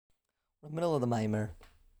In the middle of the Maamer,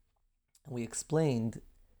 and we explained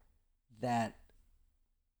that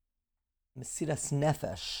Mesiras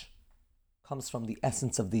Nefesh comes from the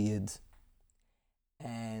essence of the Yid,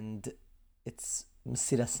 and it's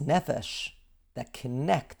Mesiras Nefesh that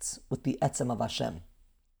connects with the Etzem of Hashem,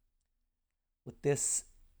 with this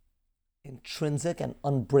intrinsic and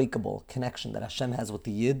unbreakable connection that Hashem has with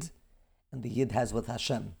the Yid, and the Yid has with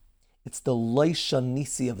Hashem. It's the Loisha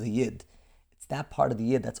Nisi of the Yid. It's that part of the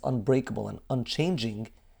Yid that's unbreakable and unchanging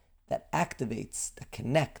that activates, that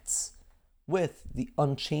connects with the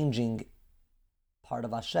unchanging part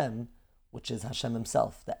of Hashem, which is Hashem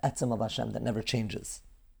himself, the Etzem of Hashem that never changes.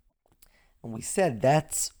 And we said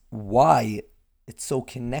that's why it's so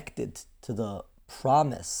connected to the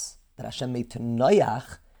promise that Hashem made to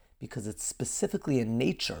Noach, because it's specifically in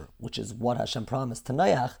nature, which is what Hashem promised to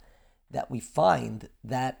Noach, that we find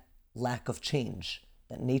that lack of change,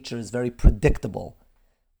 that nature is very predictable,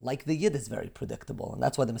 like the Yid is very predictable. And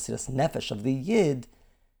that's why the Mesiras Nefesh of the Yid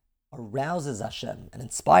arouses Hashem and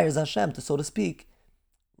inspires Hashem to, so to speak,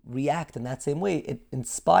 react in that same way. It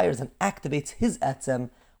inspires and activates his Etzem,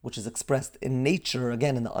 which is expressed in nature,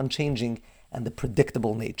 again, in the unchanging and the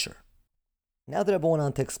predictable nature. Now the Rebbe went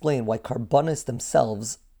on to explain why karbanis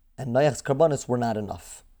themselves and Noach's karbanis were not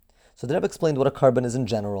enough. So the Rebbe explained what a karban is in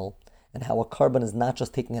general, and how a karban is not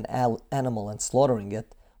just taking an animal and slaughtering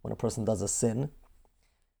it when a person does a sin,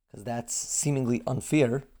 because that's seemingly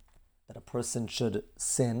unfair, that a person should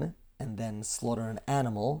sin and then slaughter an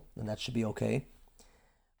animal, and that should be okay.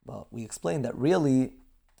 But we explained that really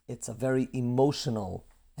it's a very emotional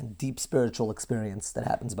and deep spiritual experience that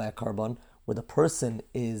happens by a karban, where the person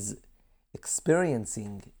is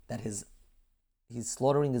experiencing that he's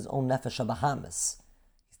slaughtering his own nefesh habahamis.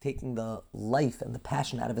 He's taking the life and the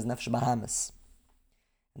passion out of his nefesh habahamis.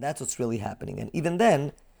 And that's what's really happening. And even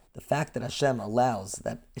then, the fact that Hashem allows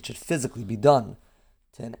that it should physically be done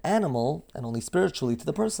to an animal and only spiritually to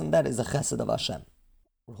the person, that is a chesed of Hashem.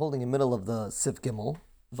 We're holding in the middle of the Sif Gimel,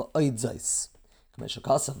 Va'oid Zais. Kamesha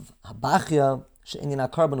Habachia, She'inyan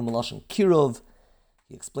HaKarban U'Melashon Kirov.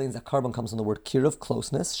 He explains that carbon comes from the word kirov,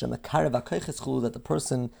 closeness, Shemakarev HaKoiches Chulu, that the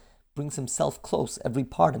person brings himself close, every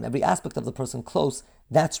part and every aspect of the person close.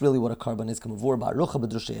 That's really what a carbon is. Kamavur Ba'arucha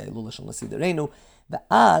B'drushei Elul Hashem L'Siderenu.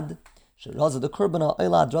 Ve'ad Sheraza the Karbana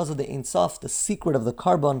Oilad Raza the Ein Sof. The secret of the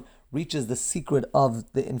carbon reaches the secret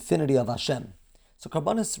of the infinity of Hashem. So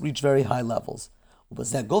carbonis reach very high levels.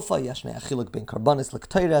 Ubazeh Gofa Yashnei Achiluk Ben Carbonis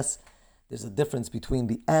L'Kteires. There's a difference between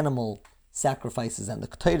the animal sacrifices and the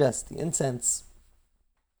Kteires, the incense.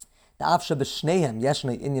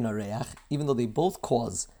 Even though they both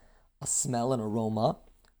cause a smell and aroma,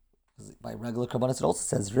 by regular karbanis it also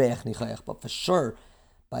says reach nichayach, but for sure,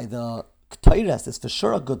 by the k'tayres, it's for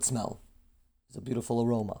sure a good smell. It's a beautiful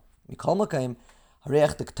aroma. Mikol makayim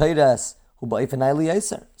hareach the k'tayres hu ba'ifenai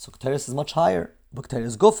liyaser. So k'tayres is much higher.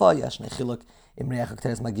 B'k'tayres gufa yesh nechiluk im reach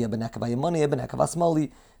k'tayres magia b'nekav ayimoni b'nekav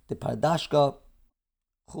asmali the pardashka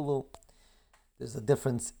chulu. There's a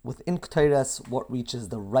difference within K'tayres, what reaches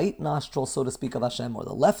the right nostril, so to speak, of Hashem, or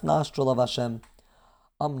the left nostril of Hashem.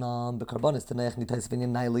 Amnam b'karbonis t'neich nitayis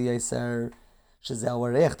v'nyan naili yaser shezeh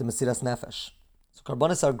awarech the Mesiras Nefesh. So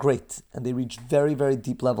karbonis are great, and they reach very, very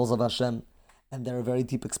deep levels of Hashem, and they're a very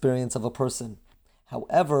deep experience of a person.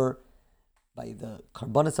 However, by the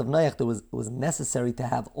karbonis of Noach, it was necessary to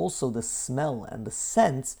have also the smell and the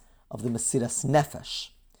sense of the Mesiras Nefesh.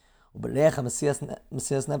 U'bereich ha-Mesiras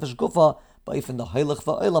Nefesh gufa, but even the Hailach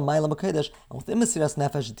Va'olam Ma'ila Makedesh, and within Mesiras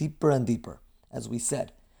Nefesh deeper and deeper, as we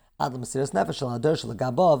said. Ad Mesiras Nefesh shel Hader shel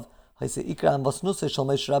Gabav, Haise Ikra and Vasnuse shel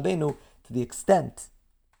Moshe Rabbeinu, to the extent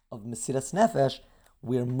of Mesiras Nefesh,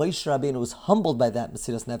 where Moshe Rabbeinu was humbled by that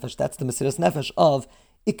Mesiras Nefesh. That's the Mesiras Nefesh of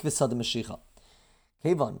Ikvisa de Mashiach.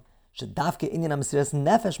 Kevan Shedavke Inyan Mesiras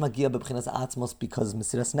Nefesh Magia b'Bchinas Atzmos, because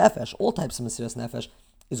Mesiras Nefesh, all types of Mesiras Nefesh,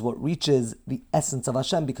 is what reaches the essence of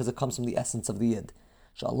Hashem, because it comes from the essence of the Yid.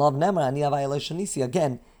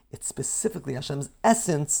 Again, it's specifically Hashem's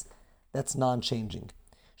essence that's non-changing.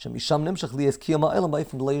 And again,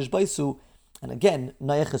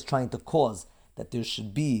 Noach is trying to cause that there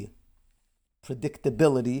should be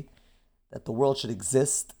predictability, that the world should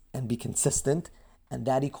exist and be consistent, and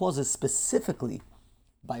that he causes specifically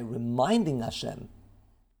by reminding Hashem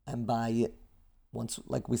and by, once,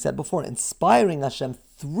 like we said before, inspiring Hashem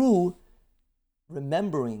through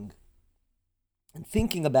remembering and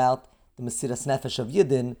thinking about the Mesiras Nefesh of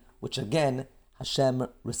Yidin, which again, Hashem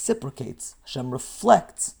reciprocates, Hashem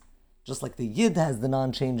reflects. Just like the Yid has the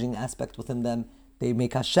non-changing aspect within them, they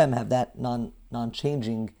make Hashem have that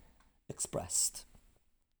non-changing expressed.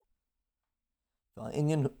 Let's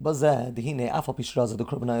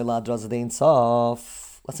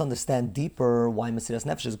understand deeper why Mesiras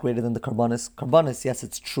Nefesh is greater than the Karbanis. Karbanis, yes,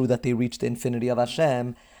 it's true that they reach the infinity of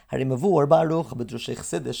Hashem. Even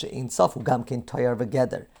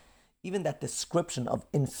that description of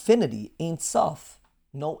infinity, Ein Sof,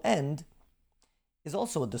 no end, is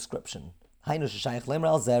also a description.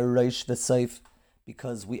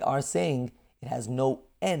 Because we are saying it has no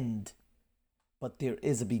end, but there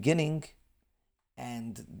is a beginning,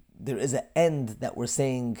 and there is an end that we're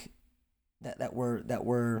saying that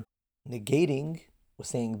we're negating. We're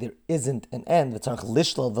saying there isn't an end.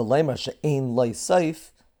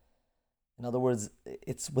 In other words,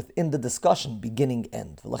 it's within the discussion, beginning,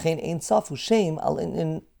 end.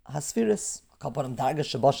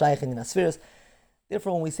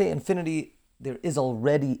 Therefore, when we say infinity, there is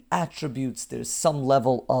already attributes, there's some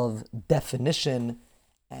level of definition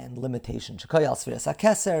and limitation.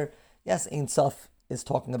 Yes, Ein Sof is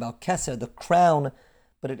talking about Keser, the crown,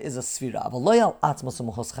 but it is a Sfira.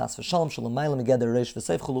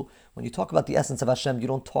 When you talk about the essence of Hashem, you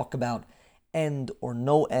don't talk about end or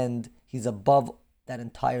no end. He's above that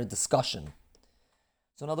entire discussion.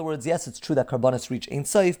 So in other words, yes, it's true that Karbanis reach Ein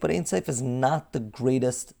Sof, but Ein Sof is not the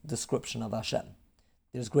greatest description of Hashem.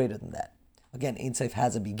 There's greater than that. Again, Ein Sof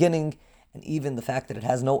has a beginning, and even the fact that it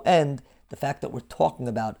has no end, the fact that we're talking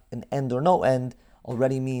about an end or no end,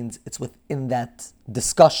 already means it's within that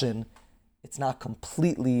discussion. It's not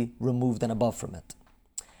completely removed and above from it.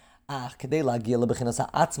 But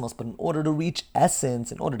in order to reach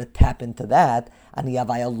essence, in order to tap into that,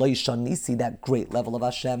 that great level of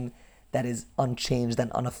Hashem that is unchanged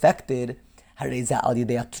and unaffected,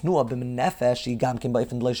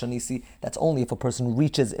 that's only if a person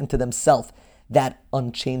reaches into themselves that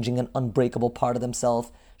unchanging and unbreakable part of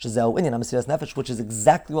themselves, which is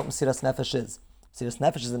exactly what Mesiras Nefesh is. Mesiras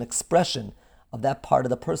Nefesh is an expression of that part of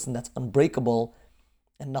the person that's unbreakable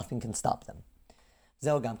and nothing can stop them. It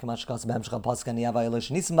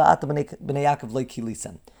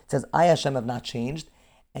says, I Hashem have not changed,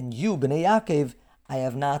 and you, Bnei Yaakov, I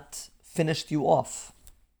have not finished you off.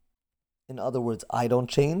 In other words, I don't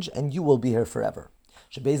change, and you will be here forever.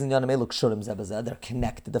 They're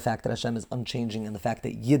connected, the fact that Hashem is unchanging and the fact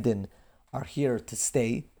that Yidden are here to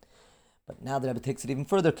stay. But now the Rebbe takes it even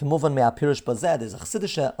further. There's a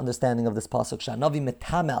Chassidish understanding of this pasuk. Shanavi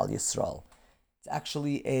metame al Yisrael. It's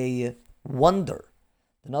actually a wonder.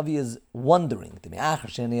 The Navi is wondering.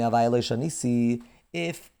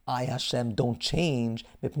 If I Hashem don't change,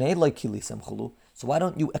 so why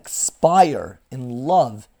don't you expire in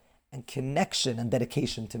love and connection and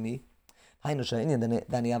dedication to me? In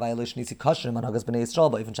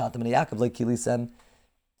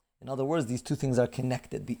other words, these two things are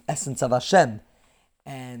connected. The essence of Hashem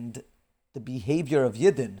and the behavior of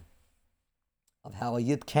Yidden, of how a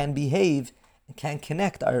Yid can behave and can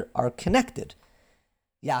connect, are connected.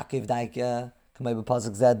 Yaakov Daika, and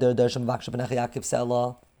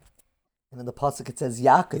in the pasuk it says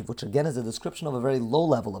Yaakov, which again is a description of a very low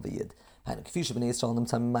level of a Yid. We're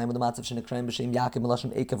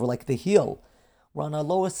like the heel. We're on our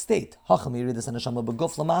lowest state.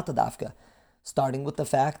 Starting with the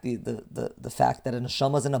fact the fact that a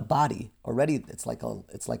neshama is in a body already, it's like a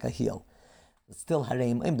heel. It's still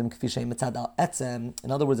hareim.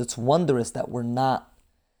 In other words, it's wondrous that we're not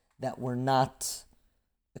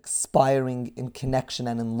expiring in connection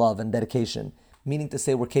and in love and dedication, meaning to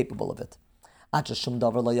say we're capable of it. Nothing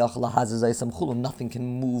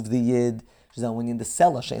can move the Yid. When you're in the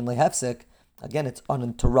Selah, again, it's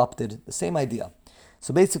uninterrupted. The same idea.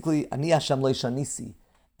 So basically, Ani Hashem Lo Shanisi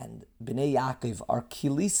and Bnei Yaakov, our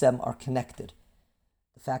kilisem, are connected.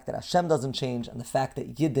 The fact that Hashem doesn't change and the fact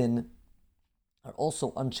that Yidden are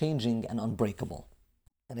also unchanging and unbreakable.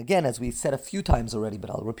 And again, as we said a few times already, but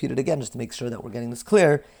I'll repeat it again just to make sure that we're getting this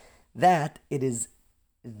clear, that it is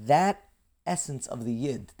that essence of the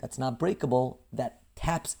Yid that's not breakable that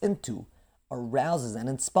taps into, arouses, and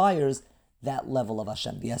inspires that level of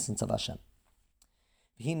Hashem, the essence of Hashem.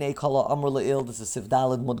 This is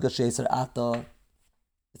Sivdalid Ata.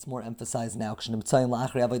 It's more emphasized now. This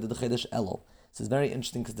is very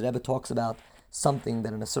interesting because the Rebbe talks about something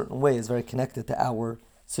that in a certain way is very connected to our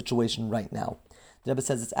situation right now. The Rebbe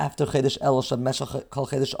says it's after Chedesh El Kol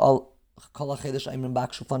Chedesh Al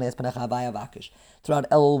Throughout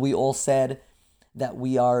Elul, we all said that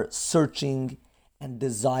we are searching and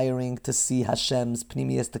desiring to see Hashem's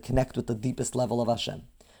pnimius, to connect with the deepest level of Hashem.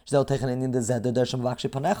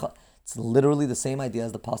 It's literally the same idea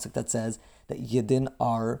as the pasuk that says that Yidden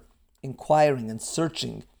are inquiring and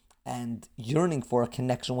searching and yearning for a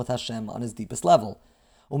connection with Hashem on his deepest level.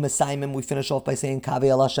 We finish off by saying Kavi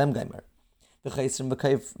al Hashem Gaimer.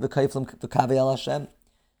 Hashem,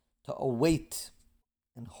 to await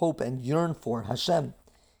and hope and yearn for Hashem.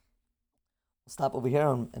 We'll stop over here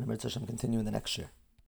and Maamer the Rebbe continue in the next year.